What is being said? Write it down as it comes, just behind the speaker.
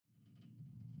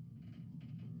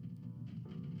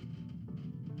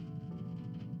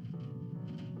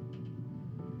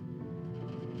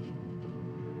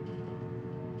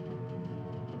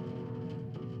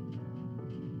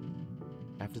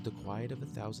the quiet of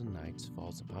 1,000 nights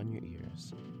falls upon your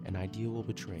ears, an idea will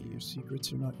betray you. Your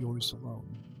secrets are not yours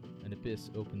alone. An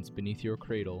abyss opens beneath your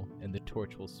cradle, and the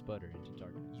torch will sputter into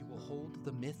darkness. You will hold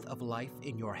the myth of life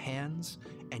in your hands,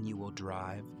 and you will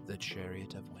drive the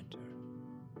chariot of winter.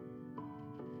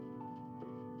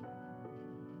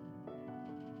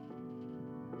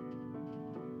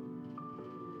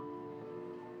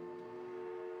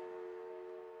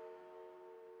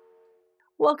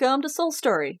 Welcome to Soul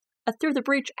Story, a Through the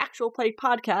Breach actual play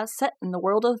podcast set in the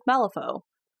world of Malifaux.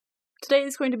 Today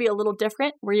is going to be a little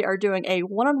different. We are doing a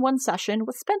one-on-one session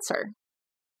with Spencer.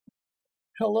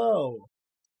 Hello.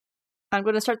 I'm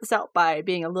going to start this out by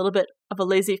being a little bit of a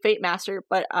lazy fate master,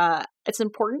 but it's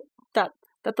important that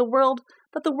the world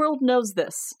knows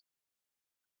this.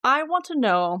 I want to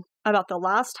know about the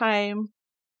last time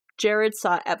Jared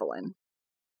saw Evelyn.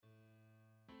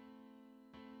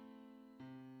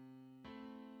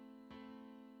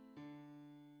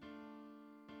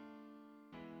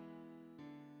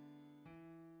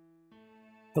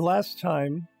 The last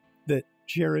time that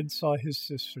Jared saw his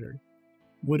sister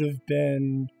would have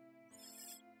been,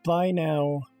 by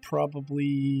now,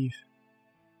 probably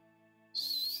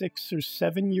 6 or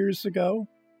 7 years ago,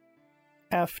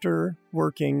 after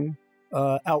working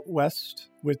out west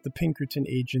with the Pinkerton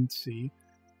Agency.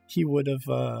 He would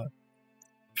have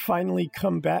finally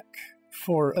come back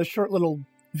for a short little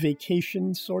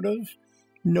vacation, sort of.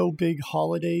 No big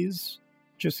holidays,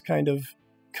 just kind of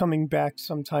coming back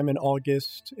sometime in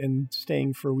August and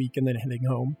staying for a week and then heading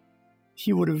home.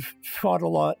 He would have fought a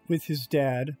lot with his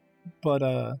dad,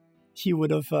 but he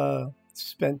would have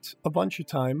spent a bunch of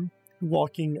time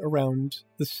walking around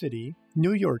the city,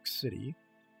 New York City,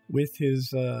 with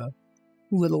his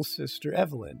little sister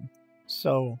Evelyn.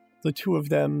 So the two of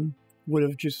them would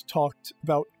have just talked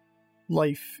about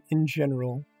life in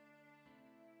general.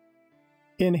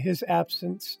 In his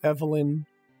absence, Evelyn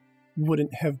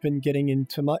wouldn't have been getting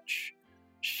into much.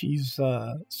 She's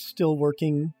still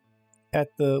working at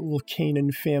the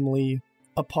Lucanen family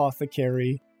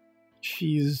apothecary.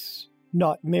 She's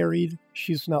not married.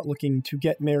 She's not looking to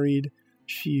get married.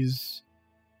 She's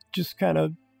just kind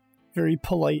of very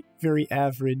polite, very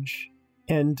average,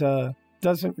 and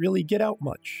doesn't really get out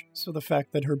much. So the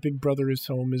fact that her big brother is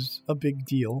home is a big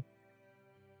deal.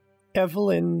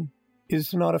 Evelyn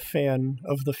is not a fan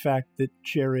of the fact that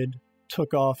Jared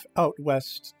took off out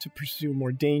west to pursue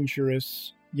more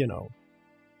dangerous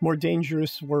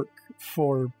work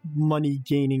for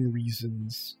money-gaining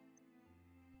reasons.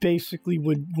 Basically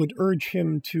would urge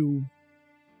him to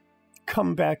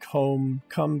come back home,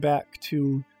 come back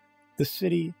to the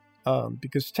city,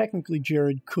 because technically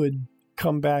Jared could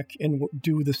come back and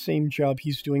do the same job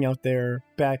he's doing out there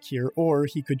back here, or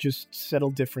he could just settle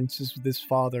differences with his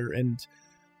father and,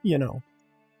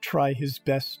 try his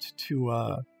best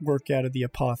to work out of the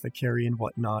apothecary and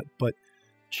whatnot. But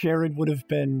Jared would have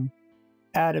been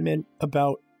adamant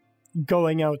about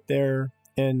going out there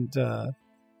and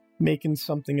making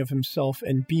something of himself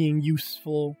and being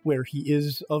useful where he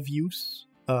is of use,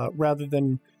 rather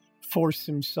than force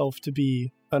himself to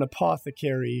be an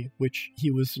apothecary, which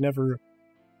he was never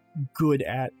good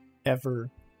at, ever.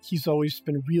 He's always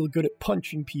been real good at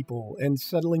punching people and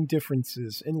settling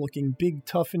differences and looking big,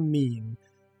 tough, and mean.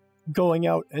 Going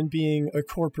out and being a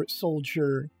corporate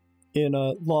soldier in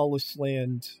a lawless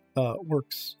land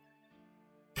works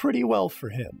pretty well for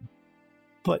him.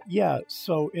 But yeah,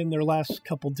 so in their last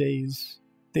couple days,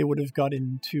 they would have got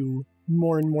into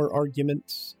more and more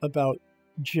arguments about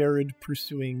Jared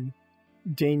pursuing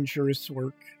dangerous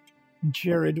work.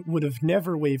 Jared would have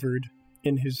never wavered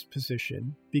in his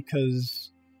position,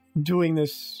 because doing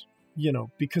this,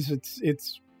 because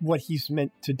it's what he's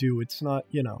meant to do. It's not,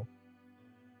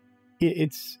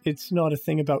 It's not a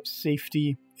thing about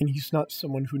safety, and he's not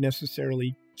someone who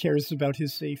necessarily cares about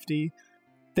his safety.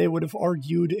 They would have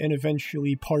argued and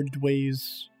eventually parted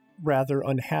ways, rather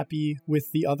unhappy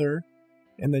with the other,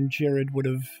 and then Jared would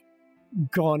have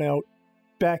gone out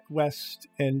back west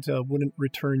and wouldn't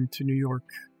return to New York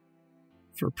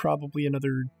for probably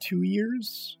another 2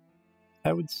 years,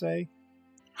 I would say.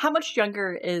 How much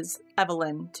younger is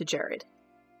Evelyn to Jared?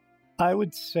 I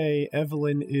would say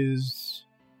Evelyn is,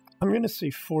 I'm going to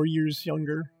say 4 years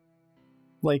younger.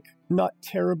 Like, not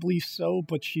terribly so,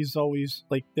 but she's always,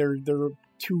 like, they're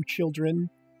two children,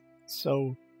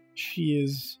 so she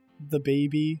is the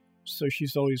baby, so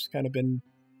she's always kind of been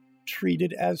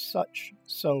treated as such,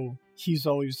 so he's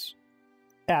always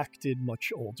acted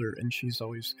much older, and she's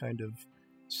always kind of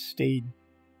stayed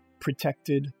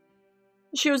protected.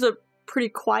 She was a pretty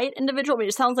quiet individual. I mean,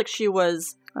 it sounds like she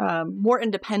was more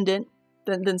independent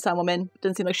than some women.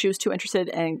 Didn't seem like she was too interested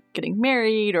in getting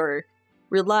married or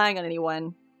relying on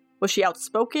anyone. Was she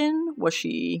outspoken? Was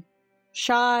she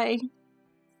shy?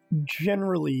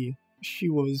 Generally, she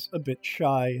was a bit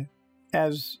shy.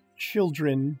 As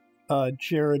children,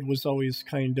 Jared was always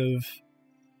kind of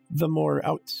the more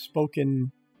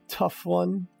outspoken, tough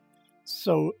one.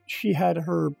 So she had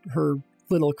her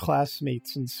little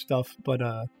classmates and stuff, but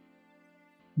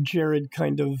Jared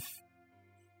kind of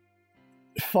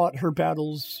fought her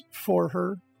battles for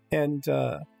her, and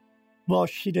while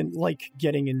she didn't like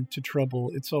getting into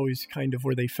trouble, it's always kind of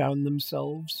where they found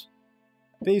themselves.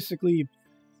 Basically,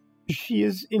 she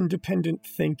is independent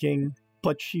thinking,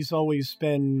 but she's always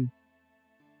been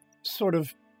sort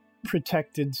of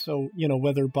protected, so,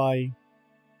 whether by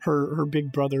her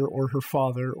big brother or her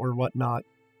father or whatnot.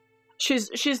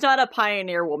 She's not a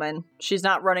pioneer woman. She's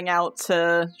not running out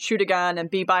to shoot a gun and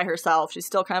be by herself. She's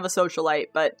still kind of a socialite,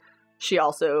 but she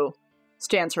also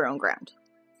stands her own ground.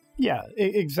 Yeah,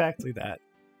 exactly that.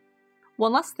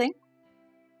 One last thing.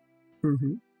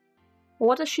 Mm-hmm.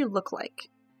 What does she look like?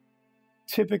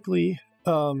 Typically,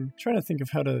 trying to think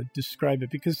of how to describe it,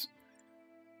 because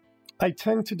I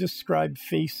tend to describe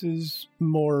faces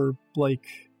more like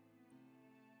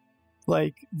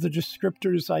the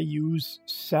descriptors I use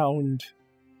sound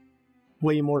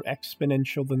way more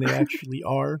exponential than they actually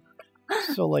are.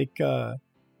 So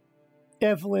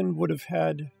Evelyn would have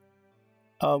had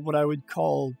what I would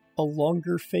call a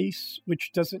longer face,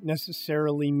 which doesn't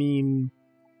necessarily mean,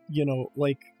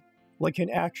 like an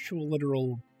actual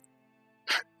literal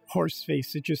horse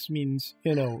face. It just means,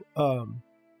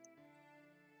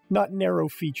 not narrow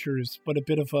features, but a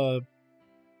bit of a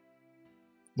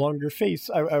longer face,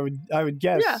 I would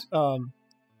guess. Yeah.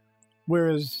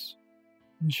 Whereas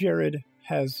Jared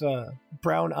has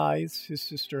brown eyes, his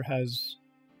sister has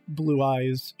blue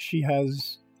eyes. She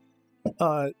has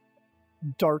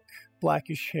dark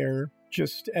blackish hair,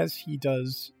 just as he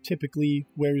does. Typically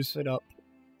wears it up.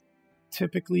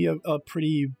 Typically a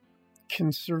pretty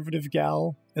conservative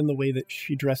gal in the way that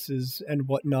she dresses and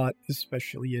whatnot,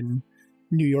 especially in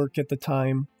New York at the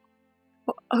time.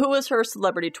 Who is her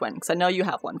celebrity twin? Because I know you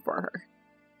have one for her.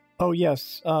 Oh,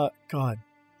 yes. God,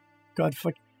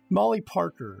 fuck. Molly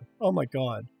Parker. Oh, my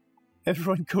God.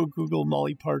 Everyone go Google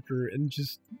Molly Parker and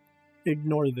just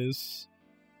ignore this.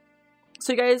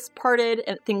 So you guys parted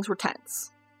and things were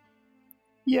tense.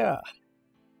 Yeah.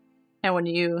 And when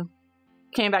you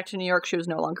came back to New York, she was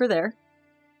no longer there.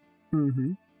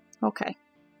 Mm-hmm. Okay.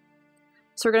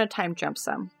 So we're going to time jump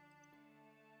some.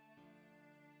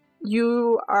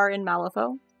 You are in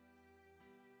Malifaux,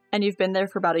 and you've been there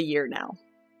for about a year now.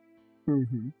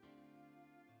 Mm-hmm.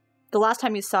 The last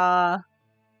time you saw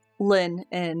Lynn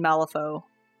in Malifaux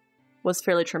was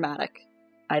fairly traumatic.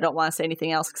 I don't want to say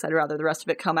anything else because I'd rather the rest of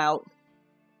it come out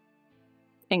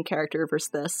in character versus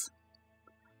this.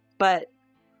 But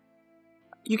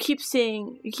you keep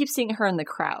seeing her in the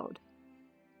crowd.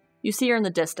 You see her in the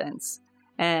distance,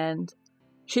 and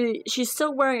she's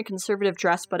still wearing a conservative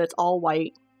dress, but it's all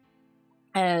white.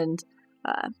 And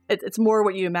it's more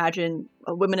what you imagine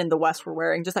women in the West were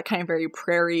wearing, just that kind of very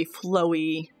prairie,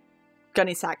 flowy,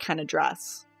 gunny sack kind of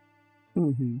dress.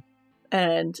 Mm-hmm.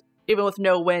 And even with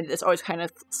no wind, it's always kind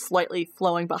of slightly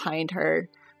flowing behind her.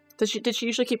 Did she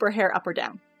usually keep her hair up or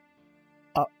down?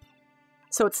 Up.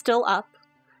 So it's still up,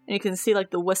 and you can see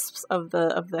the wisps of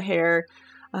the hair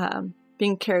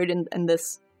being carried in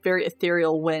this very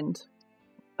ethereal wind.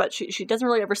 But she doesn't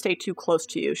really ever stay too close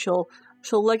to you. She'll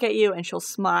look at you and she'll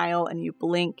smile and you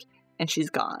blink and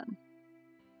she's gone.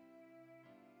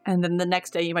 And then the next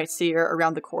day you might see her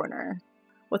around the corner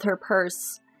with her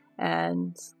purse.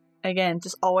 And again,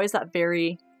 just always that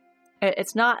very,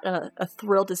 it's not a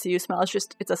thrill to see you smile.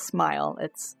 It's a smile.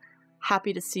 It's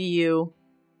happy to see you,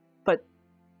 but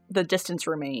the distance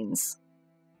remains.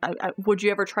 Would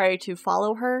you ever try to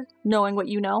follow her knowing what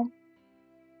you know?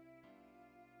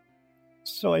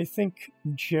 So I think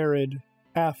Jared,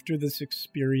 after this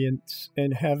experience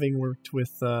and having worked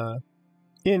with,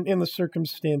 in the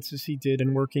circumstances he did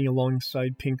and working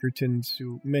alongside Pinkertons,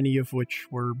 many of which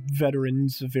were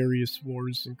veterans of various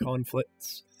wars and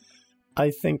conflicts,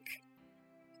 I think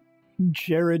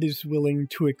Jared is willing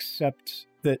to accept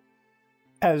that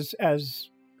as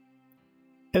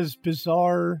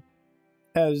bizarre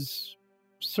as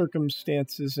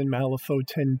circumstances in Malifaux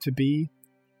tend to be,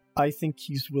 I think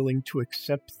he's willing to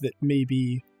accept that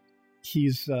maybe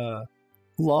he's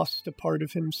lost a part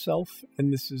of himself,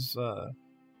 and this is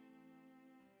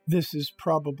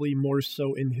probably more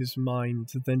so in his mind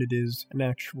than it is an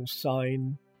actual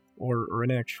sign or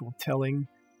an actual telling.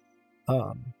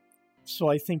 So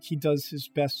I think he does his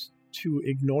best to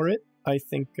ignore it. I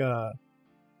think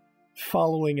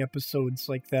following episodes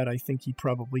like that, I think he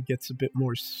probably gets a bit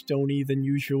more stony than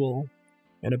usual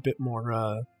and a bit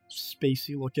more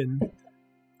spacey looking.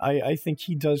 I think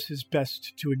he does his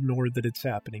best to ignore that it's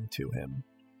happening to him.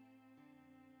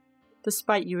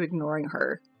 Despite you ignoring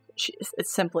her, it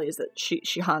simply is that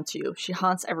she haunts you. She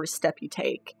haunts every step you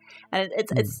take. And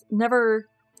it's never,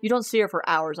 you don't see her for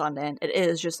hours on end. It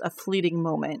is just a fleeting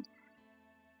moment.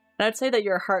 And I'd say that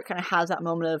your heart kind of has that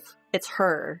moment of, it's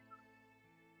her.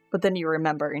 But then you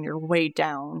remember and you're weighed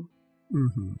down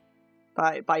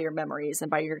by your memories and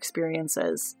by your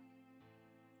experiences.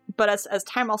 But as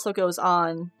time also goes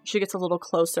on, she gets a little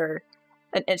closer,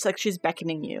 and it's like she's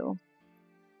beckoning you.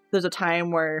 There's a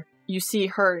time where you see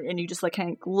her and you just like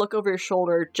kind of look over your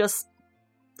shoulder, just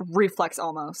reflex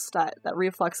almost, that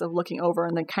reflex of looking over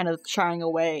and then kind of shying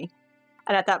away.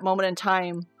 And at that moment in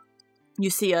time, you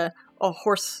see a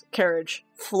horse carriage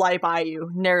fly by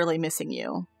you, narrowly missing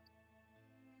you.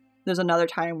 There's another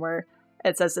time where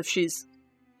it's as if she's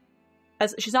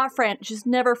not she's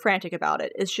never frantic about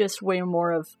it. It's just way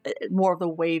more of the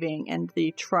waving and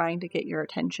the trying to get your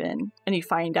attention. And you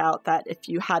find out that if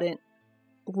you hadn't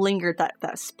lingered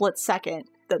that split second,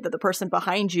 that the person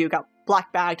behind you got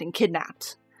black bagged and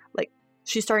kidnapped. Like,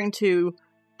 she's starting to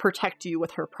protect you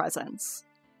with her presence.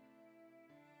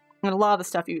 And a lot of the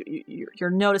stuff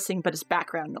you're noticing, but it's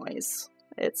background noise.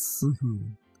 It's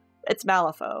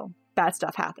Malifaux. Bad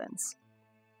stuff happens.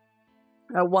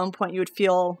 At one point, you would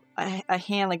feel a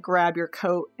hand like grab your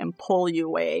coat and pull you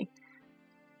away,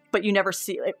 but you never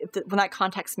see. When that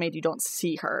contact's made, you don't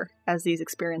see her as these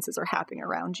experiences are happening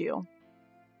around you.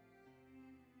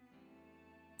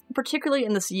 Particularly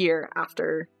in this year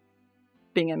after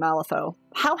being in Malifaux,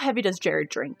 how heavy does Jared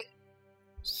drink?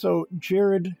 So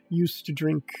Jared used to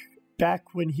drink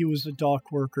back when he was a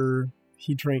dock worker.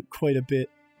 He drank quite a bit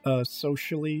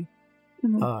socially.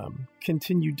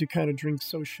 Continued to kind of drink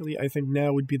socially. I think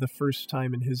now would be the first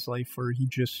time in his life where he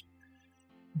just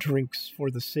drinks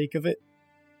for the sake of it.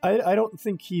 I don't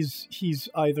think he's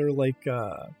either like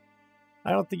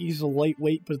I don't think he's a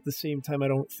lightweight, but at the same time I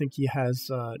don't think he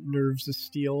has nerves of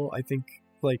steel. I think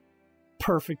like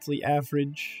perfectly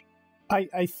average.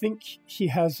 I think he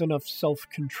has enough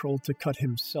self-control to cut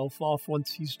himself off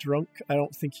once he's drunk. I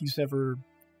don't think he's ever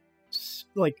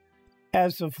like,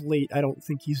 as of late, I don't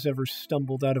think he's ever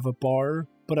stumbled out of a bar,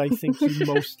 but I think he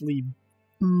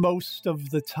most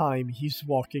of the time, he's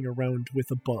walking around with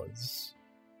a buzz.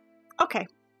 Okay,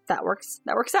 that works.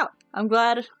 That works out. I'm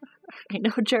glad I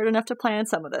know Jared enough to plan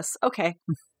some of this. Okay.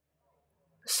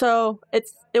 So, it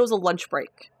was a lunch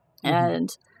break, and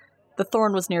the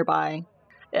Thorn was nearby.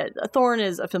 A Thorn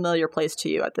is a familiar place to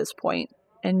you at this point,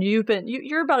 and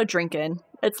you're about a drink in.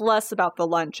 It's less about the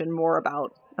lunch and more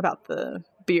about the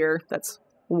beer that's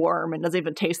warm and doesn't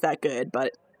even taste that good,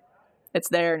 but it's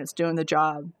there and it's doing the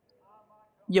job.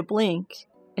 You blink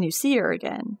and you see her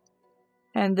again.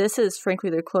 And this is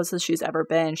frankly the closest she's ever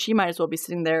been. She might as well be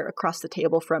sitting there across the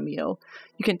table from you.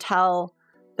 You can tell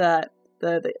that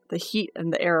the heat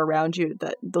and the air around you,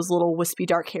 that those little wispy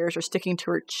dark hairs are sticking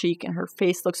to her cheek and her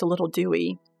face looks a little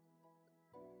dewy.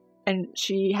 And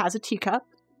she has a teacup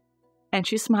and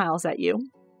she smiles at you.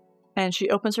 And she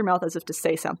opens her mouth as if to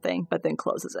say something, but then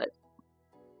closes it.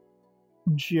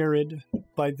 Jared,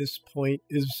 by this point,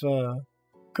 is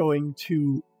going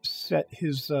to set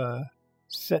his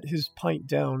pint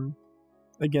down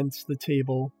against the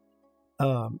table.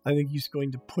 I think he's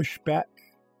going to push back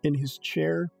in his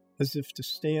chair as if to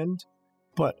stand,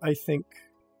 but I think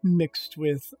mixed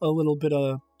with a little bit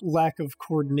of lack of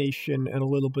coordination and a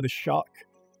little bit of shock,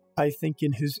 I think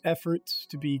in his efforts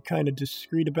to be kind of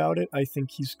discreet about it, I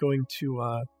think he's going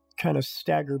to kind of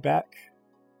stagger back.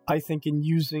 I think in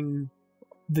using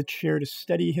the chair to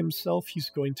steady himself, he's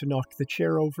going to knock the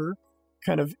chair over,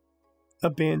 kind of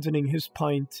abandoning his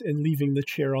pint and leaving the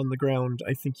chair on the ground.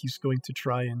 I think he's going to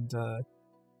try and,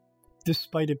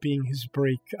 despite it being his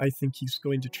break, I think he's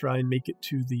going to try and make it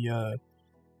to the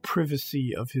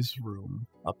privacy of his room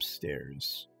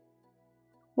upstairs.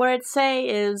 What I'd say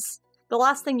is, the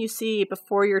last thing you see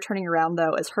before you're turning around,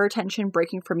 though, is her attention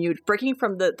breaking from you, breaking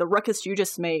from the ruckus you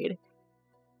just made.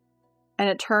 And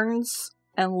it turns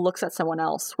and looks at someone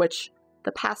else, which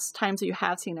the past times that you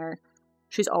have seen her,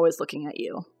 she's always looking at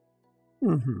you.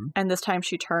 And this time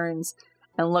she turns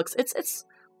and looks. It's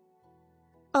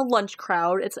a lunch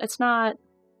crowd. It's not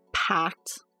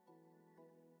packed,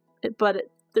 but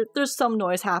there's some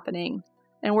noise happening.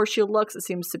 And where she looks, it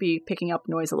seems to be picking up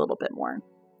noise a little bit more.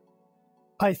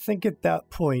 I think at that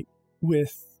point,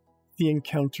 with the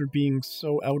encounter being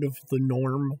so out of the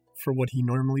norm for what he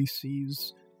normally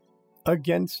sees,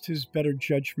 against his better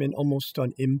judgment, almost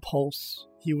on impulse,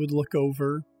 he would look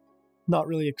over not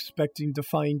really expecting to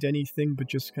find anything, but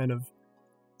just kind of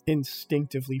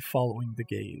instinctively following the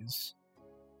gaze.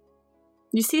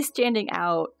 You see standing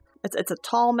out, it's a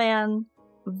tall man,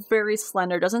 very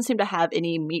slender, doesn't seem to have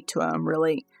any meat to him,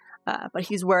 really. But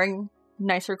he's wearing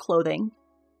nicer clothing,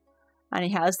 and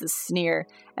he has this sneer,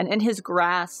 and in his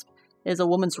grasp is a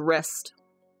woman's wrist,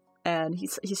 and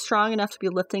he's strong enough to be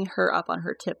lifting her up on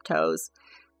her tiptoes,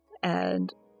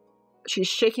 and she's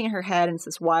shaking her head, and it's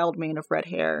this wild mane of red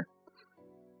hair,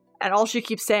 and all she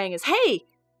keeps saying is, "Hey,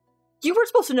 you weren't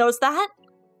supposed to notice that!"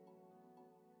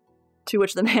 To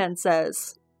which the man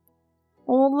says,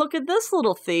 "Oh, look at this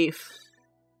little thief.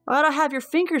 I ought to have your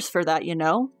fingers for that, you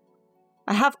know.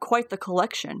 I have quite the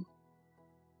collection."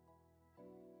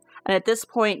 And at this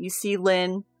point, you see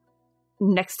Lynn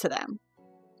next to them.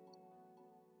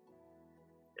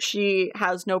 She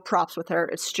has no props with her.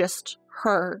 It's just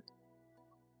her.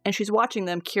 And she's watching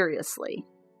them curiously.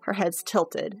 Her head's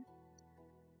tilted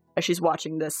as she's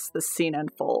watching this scene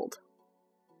unfold.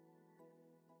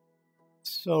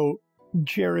 So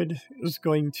Jared is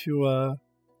going to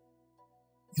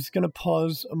he's going to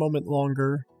pause a moment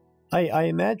longer. I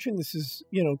imagine this is,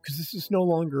 because this is no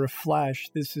longer a flash.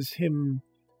 This is him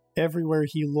everywhere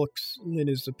he looks. Lynn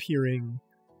is appearing.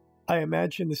 I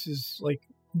imagine this is like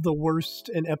the worst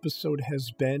an episode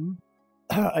has been.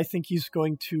 I think he's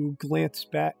going to glance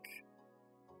back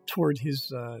toward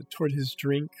his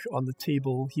drink on the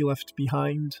table he left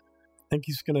behind. I think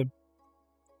he's going to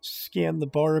scan the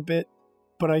bar a bit,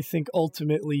 but I think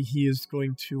ultimately he is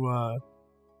going to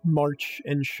march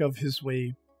and shove his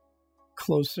way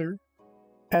closer.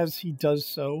 As he does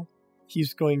so,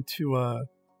 he's going to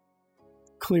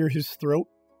clear his throat,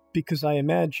 because I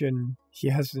imagine he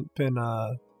hasn't been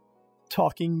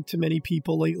talking to many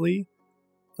people lately.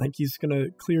 I think he's going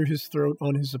to clear his throat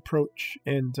on his approach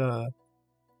and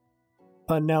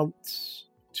announce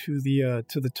to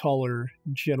the taller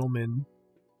gentleman,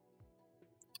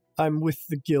 "I'm with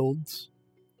the guilds.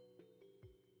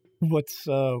 What's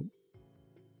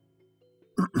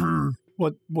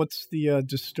what's the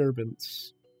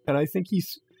disturbance?" And I think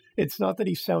it's not that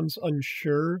he sounds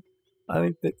unsure. I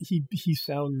think that he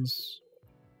sounds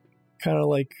kind of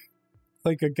like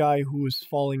a guy who was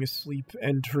falling asleep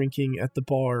and drinking at the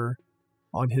bar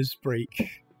on his break.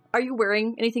 Are you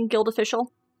wearing anything guild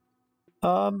official?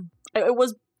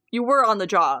 You were on the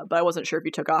job, but I wasn't sure if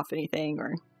you took off anything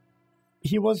or...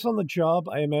 He was on the job.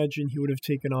 I imagine he would have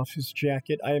taken off his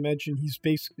jacket. I imagine he's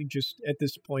basically just, at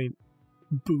this point,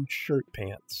 boots, shirt,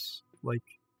 pants. Like...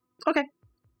 Okay.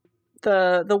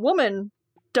 The woman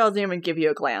doesn't even give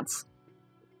you a glance.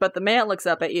 But the man looks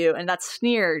up at you, and that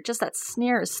sneer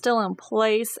is still in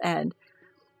place, and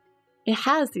it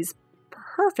has these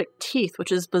perfect teeth,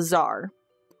 which is bizarre.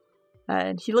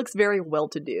 And he looks very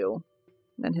well-to-do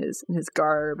in his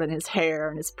garb and his hair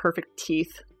and his perfect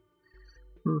teeth.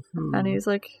 Mm-hmm. And he's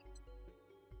like,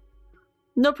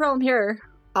 "No problem here,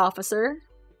 officer.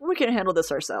 We can handle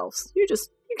this ourselves. You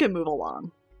can move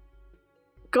along.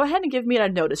 Go ahead and give me a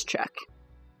notice check."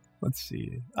 Let's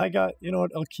see. I got, you know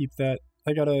what, I'll keep that.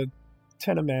 I got a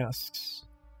 10 of masks.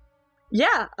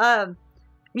 Yeah,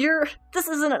 this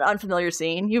isn't an unfamiliar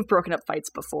scene. You've broken up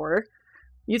fights before.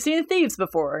 You've seen thieves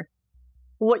before.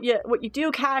 What you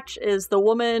do catch is the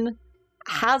woman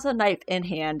has a knife in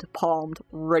hand, palmed,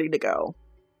 ready to go,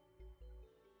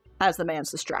 as the man's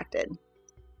distracted.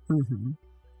 Mm-hmm.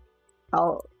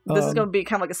 This is going to be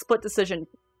kind of like a split decision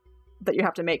that you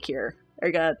have to make here. Are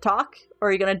you going to talk, or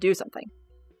are you going to do something?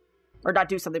 Or not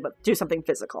do something, but do something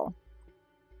physical.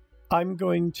 I'm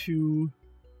going to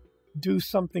do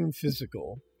something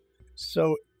physical.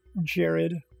 So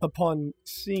Jared, upon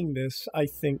seeing this, I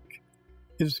think,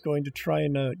 is going to try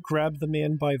and grab the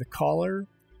man by the collar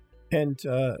and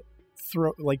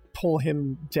pull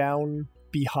him down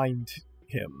behind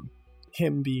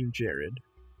him being Jared.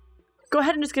 Go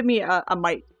ahead and just give me a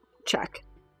might check.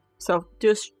 So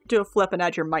do a flip and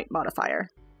add your might modifier.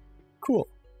 Cool.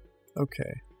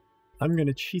 Okay. I'm going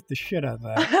to cheat the shit out of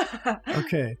that.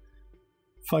 Okay.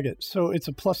 Fuck it. So it's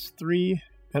a +3,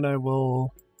 and I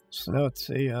will... So now it's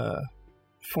a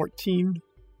 14.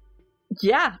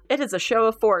 Yeah, it is a show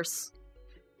of force.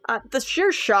 The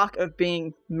sheer shock of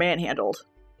being manhandled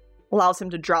allows him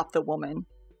to drop the woman.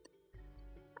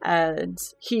 And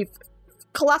he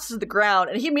collapses to the ground,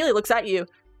 and he immediately looks at you.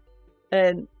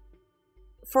 And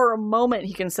for a moment,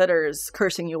 he considers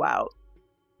cursing you out.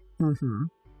 Mm-hmm.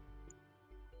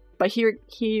 But he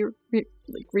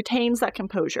retains that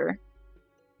composure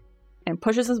and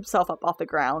pushes himself up off the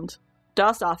ground,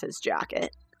 dusts off his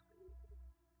jacket.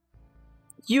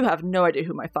 "You have no idea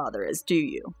who my father is, do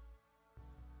you?"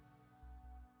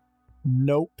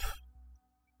 Nope.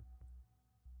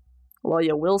 Well,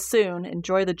 you will soon.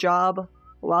 Enjoy the job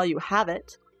while you have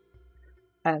it.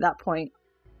 And at that point,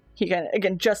 he kind of,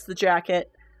 again, adjusts the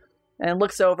jacket and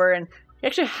looks over, and he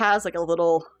actually has like a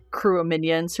little crew of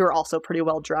minions who are also pretty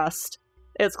well dressed.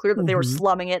 It's clear that they were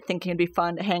slumming it, thinking it'd be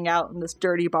fun to hang out in this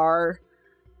dirty bar.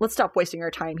 Let's stop wasting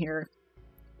our time here.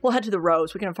 We'll head to the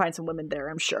Rose. We can find some women there,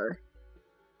 I'm sure.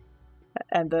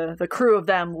 And the crew of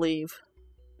them leave.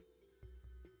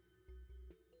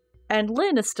 And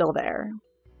Lynn is still there.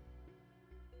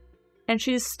 And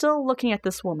she's still looking at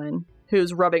this woman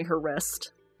who's rubbing her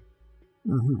wrist.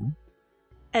 Mm-hmm.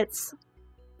 It's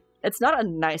not a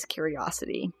nice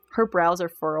curiosity. Her brows are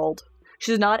furrowed.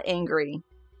 She's not angry.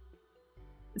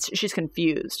 She's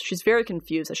confused. She's very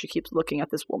confused as she keeps looking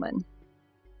at this woman.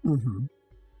 Mm-hmm.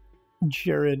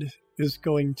 Jared is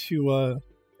going to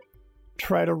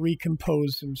try to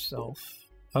recompose himself.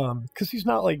 Because he's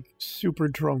not, like, super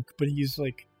drunk, but he's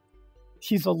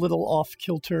a little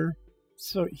off-kilter.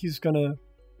 So he's gonna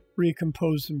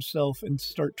recompose himself and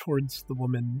start towards the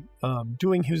woman,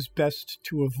 doing his best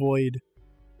to avoid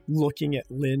looking at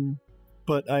Lynn,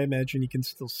 but I imagine he can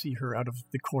still see her out of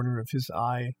the corner of his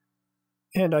eye.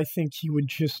 And I think he would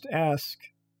just ask,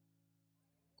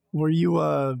 were you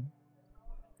about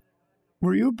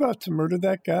to murder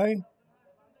that guy?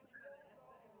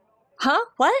 Huh?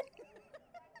 What?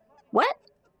 What?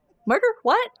 Murder?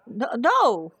 What?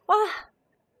 No.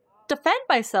 Defend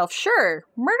myself, sure.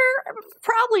 Murder?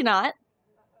 Probably not.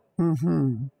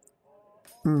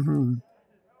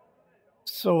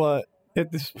 So,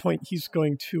 at this point, he's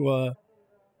going to,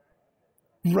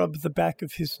 rub the back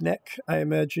of his neck. I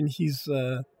imagine he's,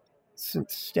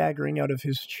 since staggering out of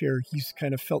his chair, he's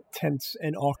kind of felt tense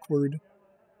and awkward.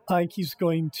 I think he's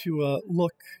going to,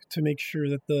 look to make sure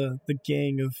that the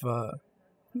gang of,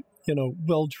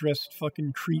 well-dressed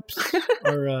fucking creeps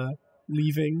are,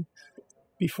 leaving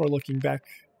before looking back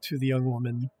to the young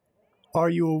woman. Are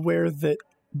you aware that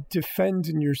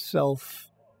defending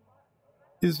yourself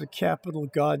is a capital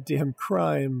goddamn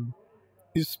crime,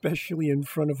 especially in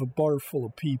front of a bar full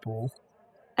of people?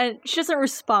 And she doesn't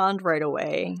respond right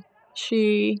away.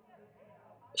 She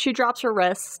drops her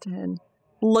wrist and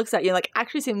looks at you, like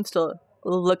actually seems to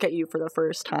look at you for the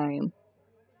first time.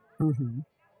 Mm-hmm.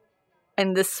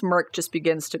 And this smirk just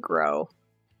begins to grow.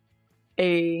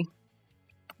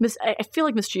 I feel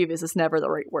like mischievous is never the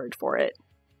right word for it.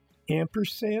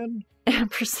 Ampersand?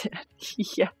 Ampersand,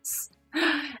 yes.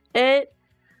 I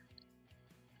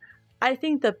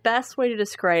think the best way to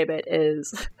describe it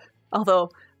is,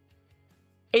 although,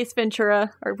 Ace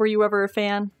Ventura, were you ever a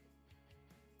fan?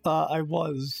 I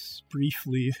was,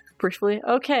 briefly. Briefly?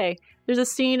 Okay. There's a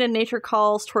scene in Nature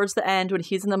Calls towards the end when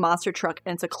he's in the monster truck,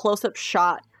 and it's a close-up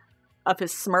shot of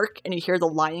his smirk, and you hear the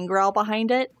lion growl behind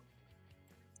it.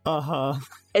 Uh-huh.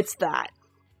 It's that.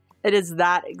 It is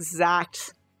that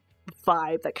exact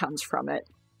vibe that comes from it.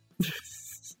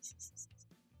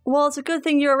 Well, it's a good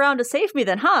thing you're around to save me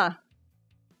then, huh?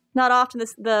 Not often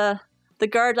the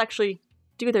guards actually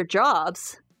do their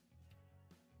jobs.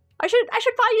 I should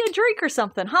buy you a drink or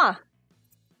something, huh?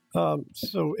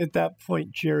 So at that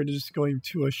point, Jared is going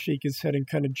to shake his head and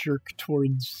kind of jerk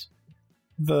towards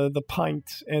the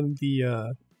pint and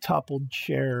the toppled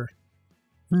chair.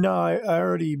 No, I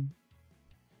already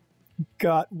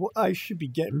got... I should be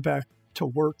getting back to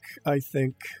work, I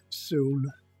think, soon.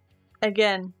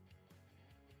 Again,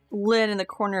 Lynn, in the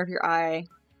corner of your eye,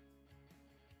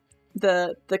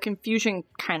 the confusion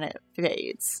kind of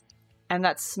fades, and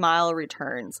that smile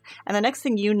returns. And the next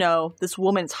thing you know, this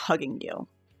woman's hugging you.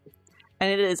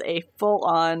 And it is a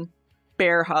full-on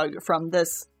bear hug from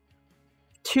this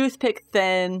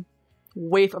toothpick-thin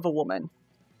waif of a woman.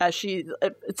 As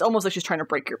it's almost like she's trying to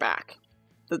break your back.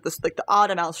 Like the odd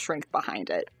amount of strength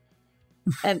behind it.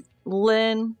 And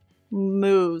Lynn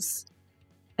moves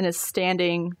and is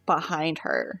standing behind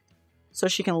her so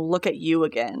she can look at you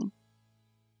again.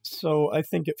 So I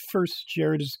think at first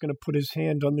Jared is going to put his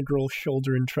hand on the girl's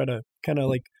shoulder and try to kind of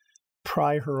like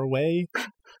pry her away.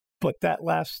 But that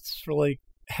lasts for like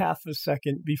half a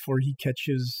second before he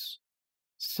catches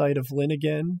sight of Lynn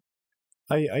again.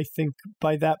 I think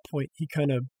by that point he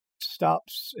kind of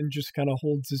stops and just kind of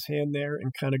holds his hand there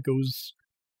and kind of goes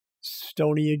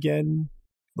stony again,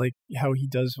 like how he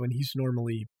does when he's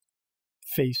normally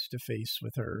face to face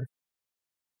with her.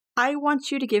 I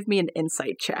want you to give me an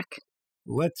insight check.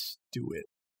 Let's do it.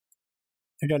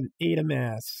 I got an 8 of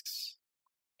masks.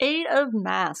 8 of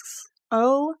masks.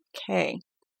 Okay.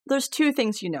 There's 2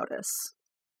 things you notice.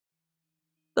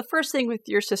 The first thing with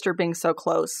your sister being so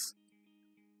close,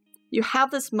 you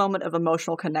have this moment of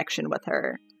emotional connection with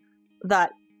her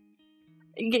that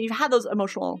you've had those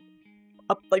emotional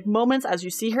like moments as you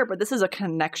see her, but this is a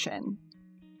connection.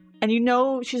 And you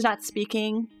know she's not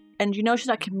speaking, and you know she's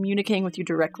not communicating with you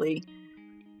directly,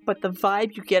 but the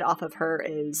vibe you get off of her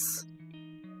is,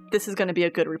 this is going to be a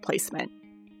good replacement.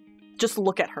 Just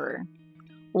look at her.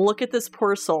 Look at this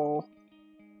poor soul.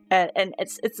 And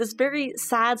it's this very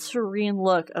sad, serene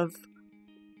look of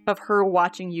her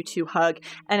watching you two hug.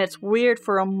 And it's weird,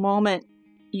 for a moment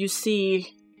you see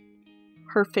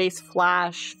her face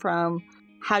flash from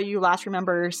how you last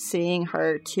remember seeing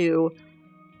her to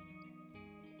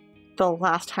the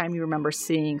last time you remember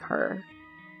seeing her.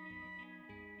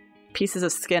 Pieces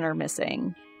of skin are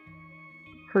missing.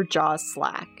 Her jaw's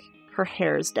slack. Her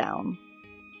hair's down.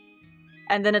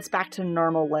 And then it's back to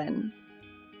normal Lynn.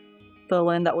 The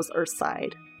Lynn that was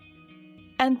Earthside.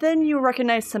 And then you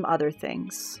recognize some other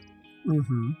things.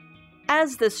 Mm-hmm.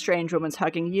 As this strange woman's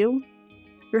hugging you,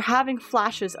 you're having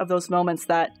flashes of those moments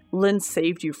that Lynn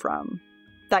saved you from.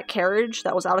 That carriage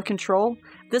that was out of control,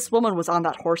 this woman was on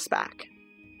that horseback.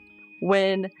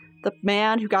 When the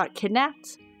man who got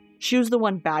kidnapped, she was the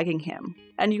one bagging him.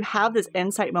 And you have this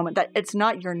insight moment that it's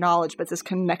not your knowledge, but it's this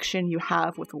connection you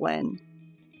have with Lynn.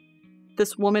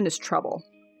 This woman is trouble.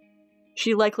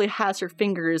 She likely has her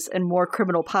fingers in more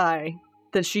criminal pie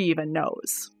than she even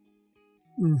knows.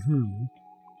 Mm-hmm.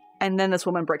 And then this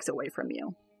woman breaks away from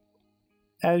you.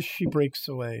 As she breaks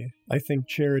away, I think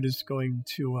Jared is going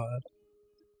to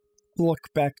look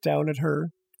back down at her,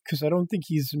 because I don't think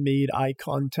he's made eye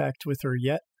contact with her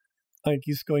yet. I think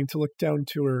he's going to look down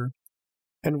to her,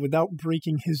 and without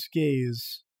breaking his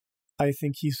gaze, I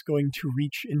think he's going to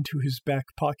reach into his back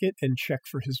pocket and check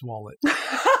for his wallet.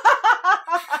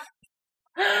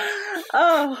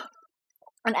 Oh.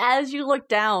 And as you look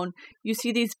down, you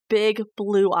see these big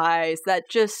blue eyes that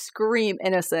just scream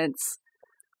innocence.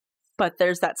 But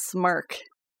there's that smirk.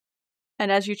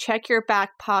 And as you check your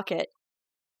back pocket,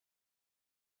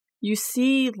 you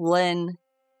see Lynn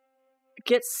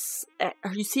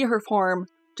you see her form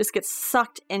just get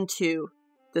sucked into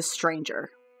this stranger.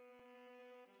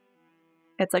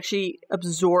 It's like she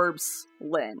absorbs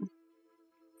Lynn.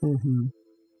 Mm-hmm.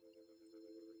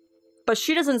 But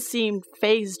she doesn't seem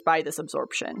fazed by this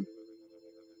absorption.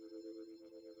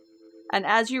 And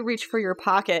as you reach for your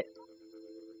pocket,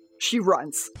 she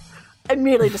runs.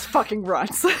 Immediately just fucking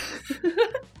runs.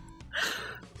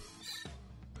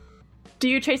 Do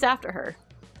you chase after her?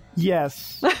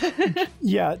 Yes.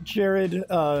 Yeah, Jared,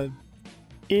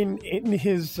 in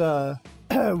his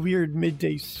weird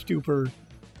midday stupor,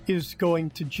 is going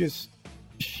to just...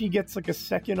 She gets like a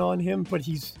second on him, but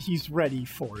he's ready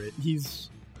for it. He's...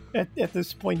 At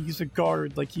this point, he's a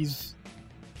guard. Like, he's...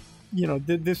 You know,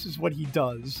 this is what he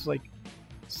does. Like,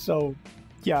 so...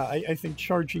 Yeah, I think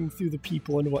charging through the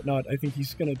people and whatnot, I think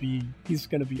he's gonna be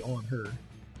on her.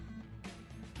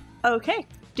 Okay.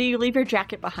 Do you leave your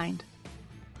jacket behind?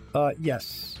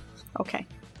 Yes. Okay.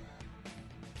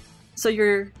 So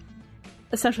you're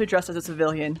essentially dressed as a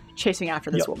civilian, chasing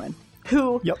after this woman,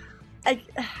 who... Yep.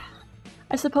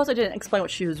 I suppose I didn't explain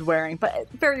what she was wearing, but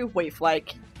very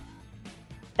waif-like.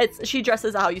 She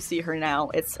dresses how you see her now.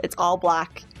 It's all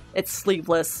black. It's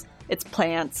sleeveless. It's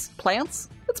plants. Plants?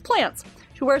 It's plants.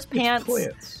 She wears pants. It's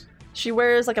plants. She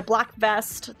wears like a black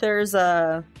vest.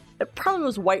 It probably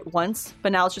was white once,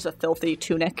 but now it's just a filthy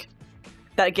tunic.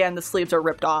 That again, the sleeves are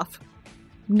ripped off.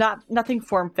 Nothing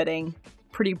form-fitting.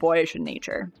 Pretty boyish in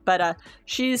nature. But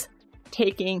she's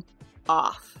taking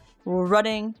off.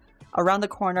 Running around the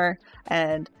corner,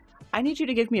 and I need you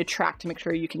to give me a track to make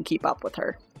sure you can keep up with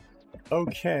her.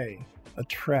 Okay. A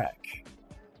track.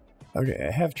 Okay,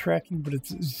 I have tracking, but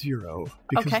it's 0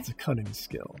 because it's a cunning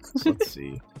skill. So let's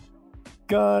see.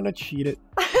 Gonna cheat it.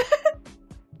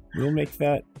 We'll make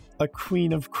that a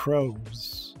Queen of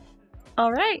Crows.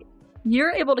 All right.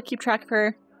 You're able to keep track of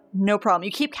her. No problem.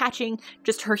 You keep catching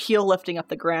just her heel lifting up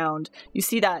the ground. You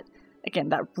see that, again,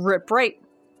 that bright,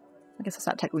 I guess it's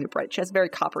not technically bright. She has very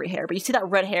coppery hair, but you see that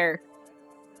red hair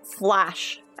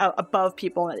flash out above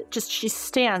people, and she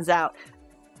stands out.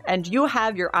 And you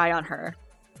have your eye on her.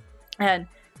 And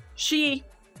she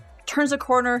turns a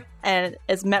corner and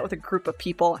is met with a group of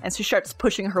people, and she starts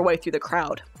pushing her way through the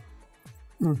crowd.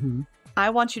 Mm-hmm.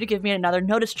 I want you to give me another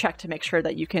notice check to make sure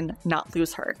that you can not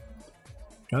lose her.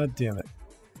 God damn it.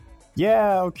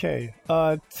 Yeah, okay.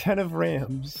 10 of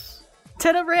rams.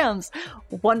 10 of rams.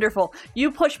 Wonderful. You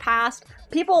push past.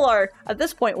 People are, at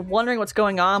this point, wondering what's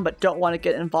going on, but don't want to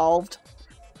get involved.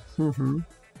 Mm-hmm.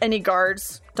 Any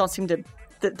guards don't seem to...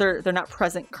 They're not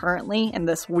present currently in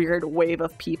this weird wave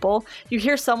of people. You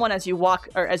hear someone as you walk,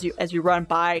 or as you run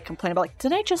by, complain about, like,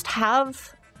 did I just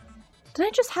have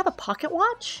a pocket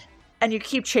watch? And you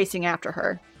keep chasing after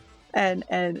her.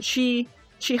 And she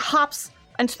hops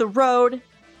into the road,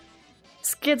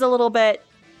 skids a little bit,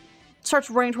 starts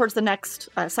running towards the next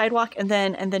sidewalk, and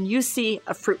then you see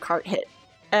a fruit cart hit.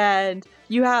 And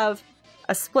you have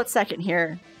a split second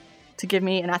here to give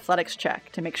me an athletics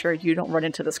check to make sure you don't run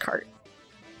into this cart.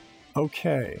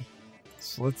 Okay.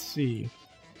 So let's see.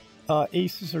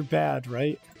 Aces are bad,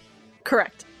 right?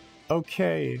 Correct.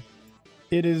 Okay.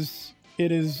 It is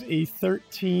a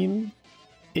 13.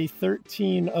 A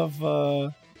 13 of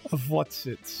what's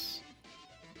its?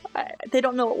 They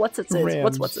don't know what what's its is.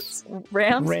 Rams. What's its?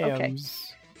 Rams? Rams. Okay.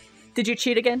 Did you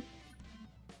cheat again?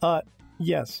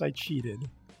 Yes, I cheated.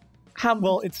 How?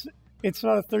 Well, it's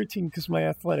not a 13 because my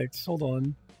athletics. Hold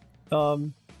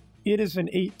on. It is an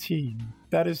 18.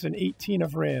 That is an 18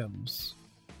 of Rams.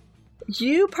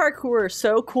 You parkour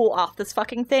so cool off this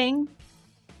fucking thing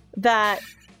that,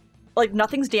 like,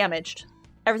 nothing's damaged.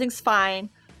 Everything's fine.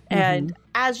 And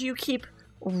as you keep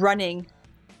running,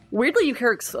 weirdly you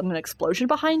hear an explosion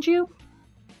behind you.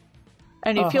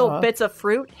 And you feel bits of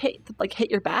fruit hit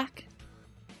your back.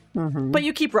 But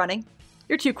you keep running.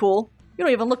 You're too cool. You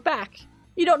don't even look back.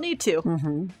 You don't need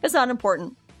to. It's not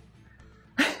important.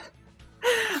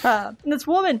 And this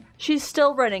woman, she's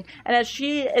still running, and as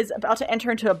she is about to enter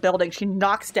into a building, she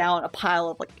knocks down a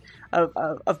pile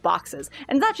of boxes,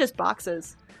 and not just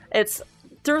boxes.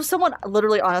 There's someone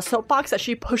literally on a soapbox that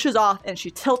she pushes off, and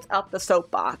she tilts up the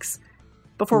soapbox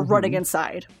before running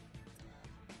inside.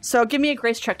 So give me a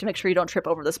grace check to make sure you don't trip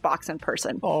over this box in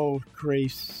person. Oh,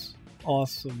 grace.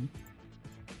 Awesome.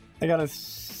 I got a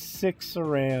 6 of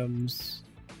Rams.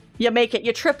 You make it.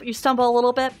 You trip, you stumble a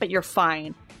little bit, but you're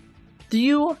fine. Do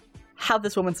you have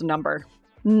this woman's number?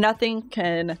 Nothing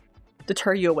can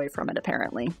deter you away from it,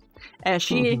 apparently. And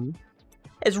she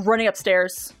is running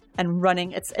upstairs and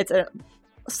running. It's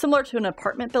similar to an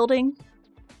apartment building,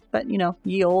 but,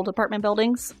 ye old apartment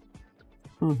buildings.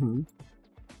 And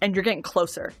you're getting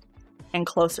closer and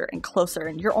closer and closer,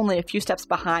 and you're only a few steps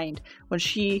behind when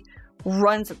she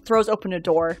throws open a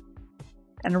door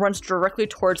and runs directly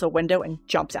towards a window and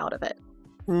jumps out of it.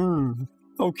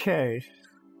 Okay.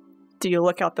 Do you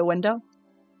look out the window?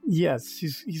 Yes,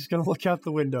 he's gonna look out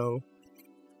the window.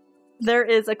 There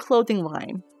is a clothing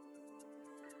line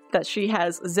that she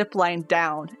has ziplined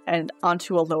down and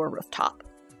onto a lower rooftop.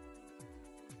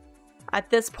 At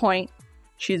this point,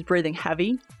 she's breathing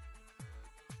heavy.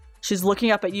 She's looking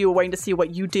up at you, waiting to see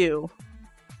what you do.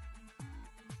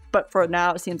 But for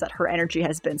now, it seems that her energy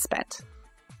has been spent.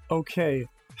 Okay,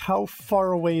 how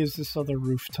far away is this other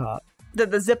rooftop? The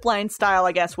zipline style,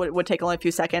 I guess, would take only a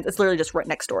few seconds. It's literally just right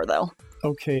next door, though.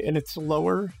 Okay, and it's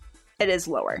lower? It is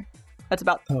lower. That's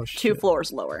about 2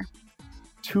 floors lower.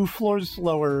 2 floors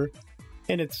lower,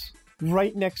 and it's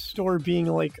right next door, being,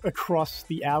 like, across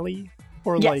the alley?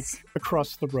 Or, yes. Like,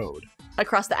 across the road?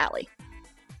 Across the alley.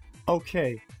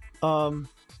 Okay,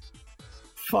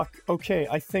 fuck, okay,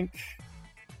 I think...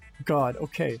 God,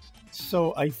 okay,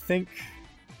 so I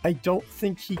don't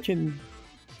think he can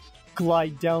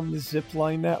glide down the zip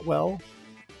line that well.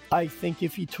 I think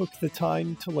if he took the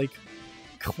time to, like,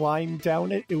 climb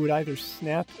down it, it would either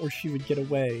snap or she would get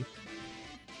away.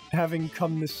 Having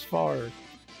come this far,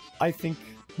 I think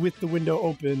with the window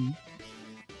open,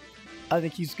 I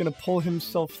think he's gonna pull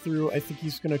himself through. I think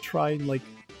he's gonna try and, like,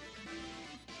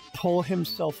 pull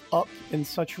himself up in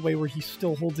such a way where he's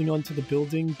still holding onto the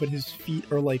building, but his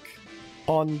feet are, like,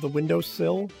 on the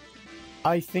windowsill.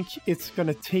 I think it's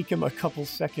gonna take him a couple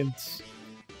seconds,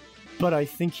 but I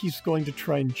think he's going to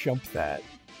try and jump that.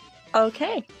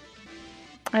 Okay.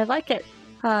 I like it.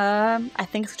 I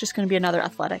think it's just gonna be another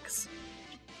athletics.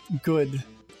 Good.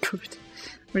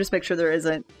 We'll just make sure there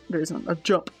isn't a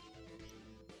jump.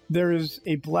 There is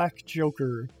a black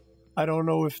joker. I don't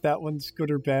know if that one's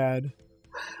good or bad.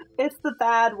 It's the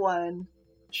bad one.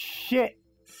 Shit.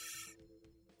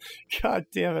 God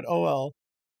damn it. Oh well.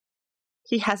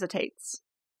 He hesitates.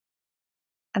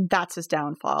 And that's his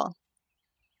downfall.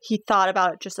 He thought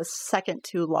about it just a second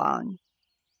too long.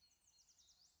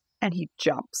 And he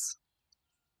jumps.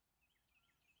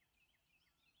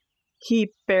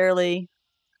 He barely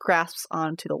grasps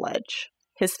onto the ledge.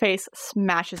 His face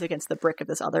smashes against the brick of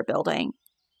this other building.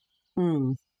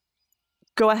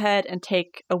 Go ahead and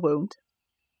take a wound.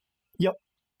 Yep.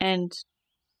 And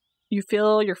you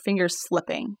feel your fingers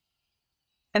slipping.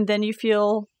 And then you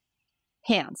feel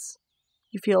hands.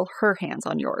 You feel her hands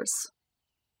on yours.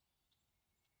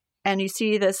 And you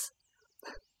see this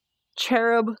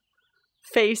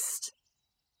cherub-faced,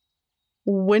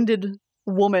 winded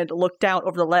woman look down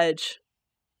over the ledge.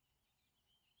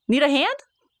 Need a hand?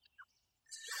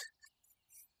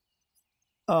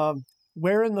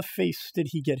 Where in the face did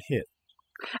he get hit?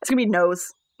 It's gonna be nose.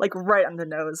 Like right on the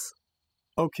nose.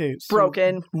 Okay. So,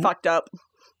 broken, fucked up.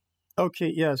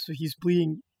 Okay, yeah, so he's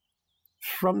bleeding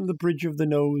from the bridge of the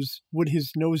nose. Would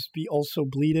his nose be also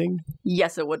bleeding?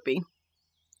 Yes, it would be.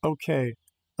 Okay.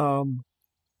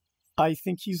 I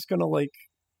think he's gonna, like,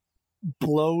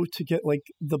 blow to get, like,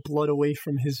 the blood away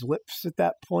from his lips at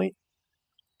that point,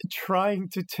 trying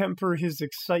to temper his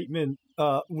excitement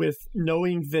with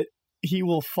knowing that he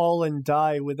will fall and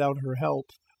die without her help.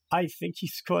 I think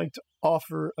he's going to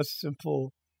offer a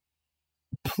simple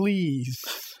please.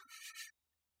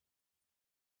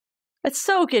 It's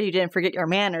so good you didn't forget your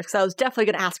manners, because I was definitely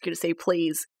going to ask you to say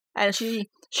please. And she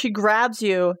grabs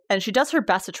you, and she does her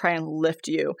best to try and lift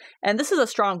you. And this is a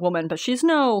strong woman, but she's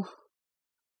not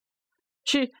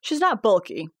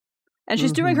bulky. And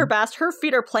she's doing her best. Her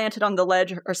feet are planted on the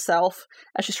ledge herself,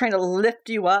 and she's trying to lift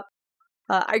you up.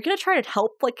 Are you going to try to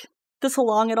help, like, this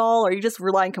along at all, or are you just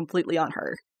relying completely on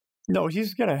her? No,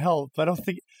 he's going to help.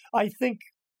 I think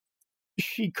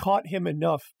she caught him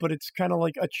enough, but it's kind of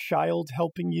like a child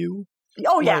helping you.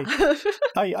 Oh, yeah.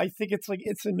 I think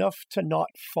it's enough to not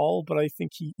fall, but I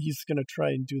think he's going to try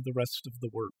and do the rest of the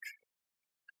work.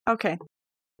 Okay.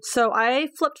 So I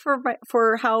flipped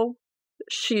for how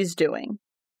she's doing.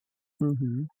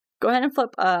 Mm-hmm. Go ahead and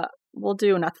flip. We'll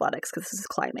do an athletics, because this is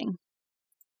climbing.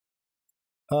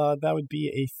 That would be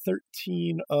a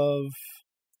 13 of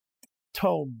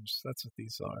tomes. That's what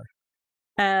these are.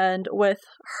 And with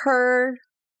her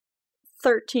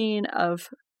 13 of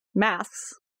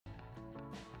masks,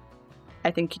 I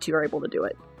think you two are able to do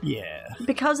it. Yeah.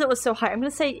 Because it was so high, I'm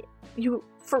going to say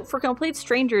for complete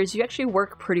strangers, you actually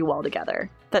work pretty well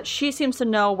together. That she seems to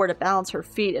know where to balance her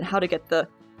feet and how to get the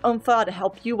oomph to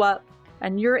help you up,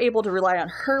 and you're able to rely on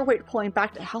her weight pulling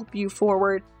back to help you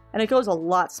forward, and it goes a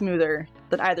lot smoother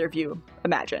than either of you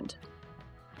imagined.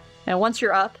 And once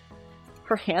you're up,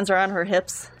 her hands are on her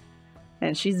hips,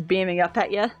 and she's beaming up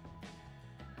at you.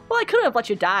 Well, I could have let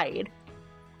you die.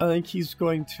 I think he's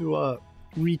going to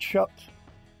reach up,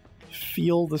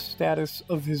 feel the status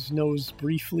of his nose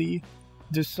briefly,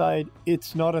 decide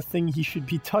it's not a thing he should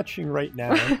be touching right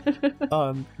now,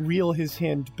 reel his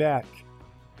hand back,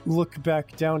 look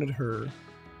back down at her.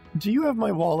 Do you have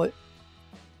my wallet?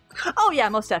 Oh yeah,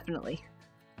 most definitely.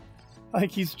 I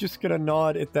think he's just going to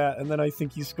nod at that, and then I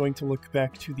think he's going to look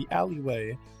back to the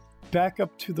alleyway, back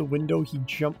up to the window he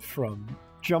jumped from,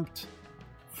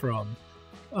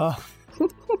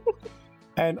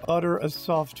 and utter a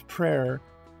soft prayer.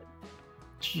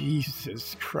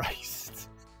 Jesus Christ.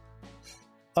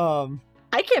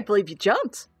 I can't believe you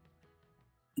jumped.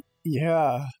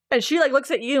 Yeah. And she like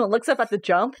looks at you and looks up at the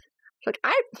jump. She's like,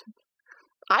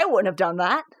 I wouldn't have done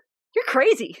that. You're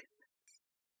crazy.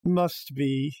 Must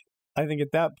be. I think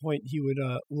at that point he would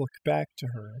look back to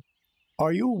her.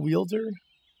 Are you a wielder?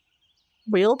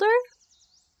 Wielder?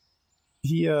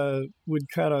 He would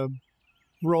kind of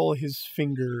roll his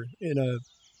finger in a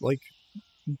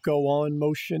go on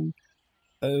motion.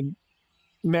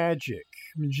 Magic,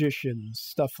 magicians,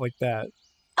 stuff like that.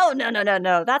 Oh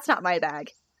no. That's not my bag.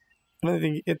 And I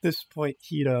think at this point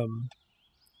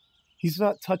he's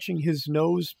not touching his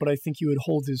nose, but I think he would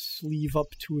hold his sleeve up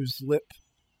to his lip.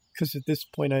 Because at this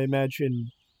point, I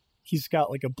imagine he's got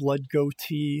like a blood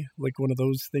goatee, like one of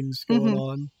those things going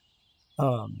on.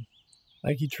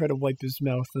 Like he'd try to wipe his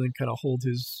mouth and then kind of hold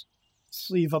his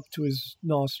sleeve up to his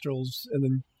nostrils and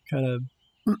then kind of,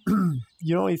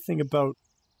 you know anything about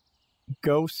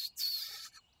ghosts?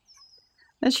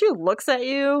 And she looks at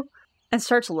you and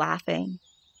starts laughing.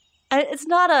 And it's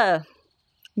not a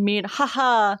mean,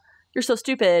 haha, you're so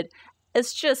stupid.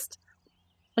 It's just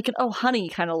like an oh honey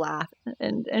kind of laugh.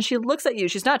 And she looks at you.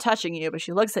 She's not touching you, but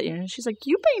she looks at you and she's like,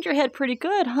 you banged your head pretty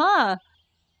good, huh?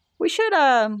 We should,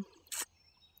 And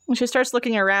she starts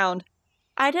looking around.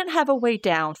 I didn't have a way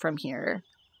down from here.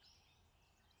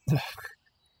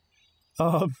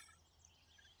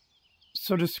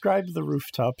 So describe the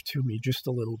rooftop to me just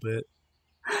a little bit.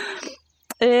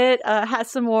 It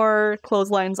has some more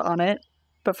clotheslines on it,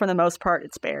 but for the most part,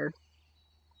 it's bare.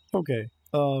 Okay.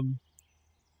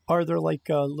 Are there like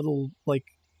little, like,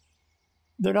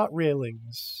 they're not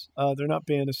railings, they're not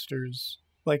banisters,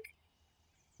 like,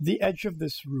 the edge of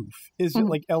this roof, is it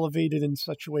like elevated in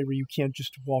such a way where you can't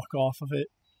just walk off of it?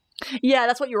 Yeah,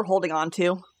 that's what you were holding on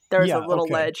to. There's a little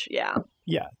ledge, yeah.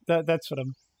 Yeah, that's what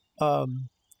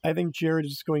I think Jared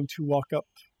is going to walk up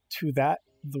to that,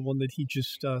 the one that he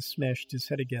just smashed his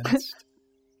head against.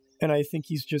 And I think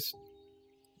he's just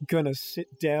gonna sit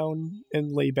down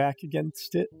and lay back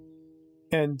against it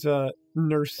and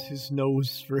nurse his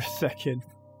nose for a second.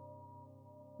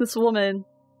 This woman,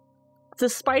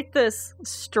 despite this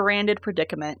stranded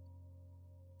predicament,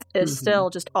 is still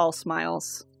just all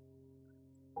smiles.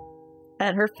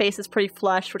 And her face is pretty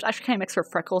flushed, which actually kind of makes her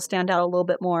freckles stand out a little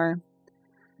bit more.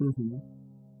 Mm-hmm.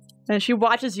 And she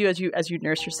watches you as you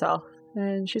nurse yourself.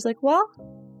 And she's like, well,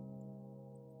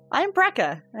 I'm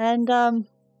Brecca, and I'll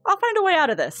find a way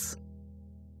out of this.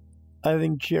 I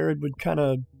think Jared would kind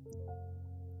of,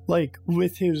 like,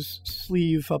 with his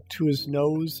sleeve up to his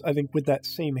nose, I think with that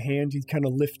same hand, he'd kind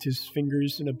of lift his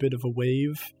fingers in a bit of a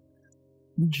wave.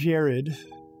 Jared,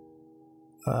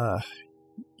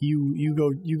 you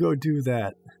go do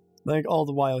that. Like, all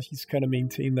the while, he's kind of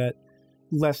maintained that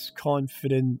less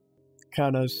confident,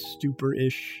 kind of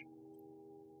stupor-ish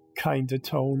kind of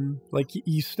tone. Like,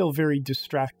 he's still very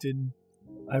distracted,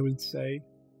 I would say.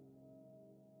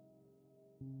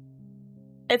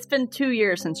 It's been 2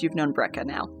 years since you've known Brecca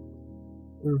now.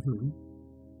 Mm-hmm.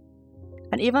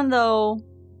 And even though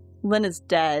Lynn is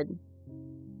dead,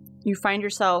 you find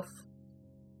yourself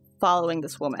following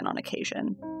this woman on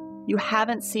occasion. You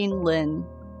haven't seen Lynn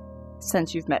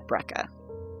since you've met Brecca.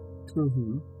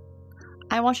 Mm-hmm.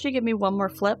 I want you to give me one more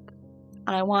flip,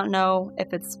 and I want to know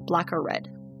if it's black or red.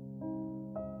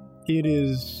 It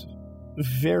is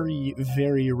very,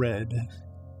 very red.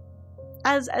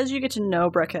 As you get to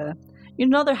know Brecca, you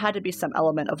know there had to be some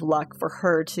element of luck for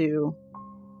her to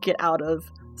get out of,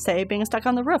 say, being stuck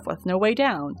on the roof with no way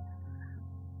down.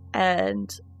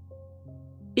 And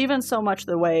even so much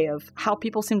the way of how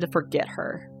people seem to forget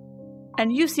her.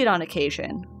 And you see it on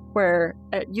occasion, where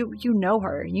you know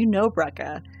her, you know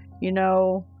Brecca, you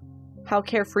know how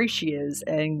carefree she is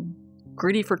and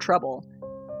greedy for trouble.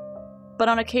 But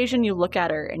on occasion you look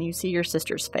at her and you see your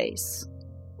sister's face.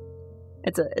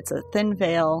 It's a thin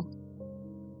veil,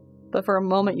 but for a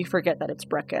moment you forget that it's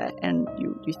Brecca and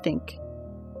you think,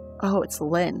 oh, it's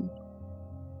Lynn.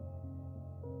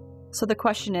 So the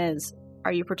question is,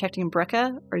 are you protecting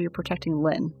Brecca or are you protecting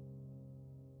Lynn?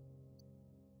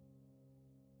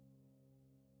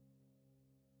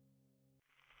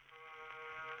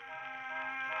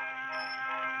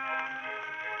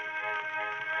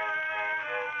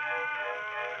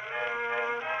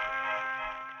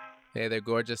 Hey there,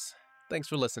 gorgeous. Thanks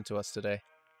for listening to us today.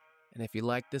 And if you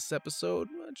liked this episode,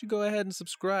 why don't you go ahead and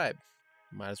subscribe?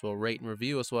 Might as well rate and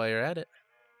review us while you're at it.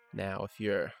 Now, if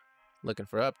you're looking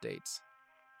for updates,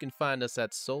 you can find us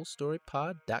at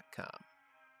soulstorypod.com.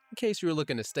 In case you were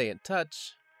looking to stay in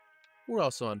touch, we're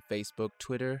also on Facebook,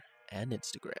 Twitter, and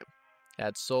Instagram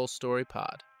at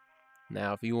soulstorypod.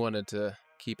 Now, if you wanted to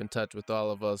keep in touch with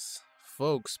all of us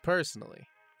folks personally,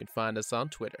 you can find us on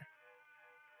Twitter.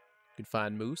 You can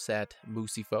find Moose at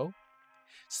Mooseyfo,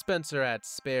 Spencer at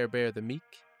Spare Bear the Meek,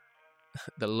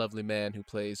 the lovely man who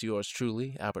plays yours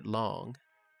truly, Albert Long,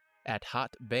 at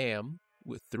Hot Bam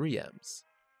with 3 M's,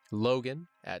 Logan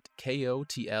at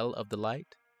KOTL of the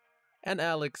Light, and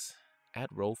Alex at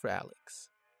Roll for Alex.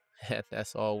 And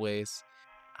as always,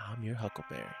 I'm your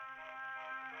Huckleberry.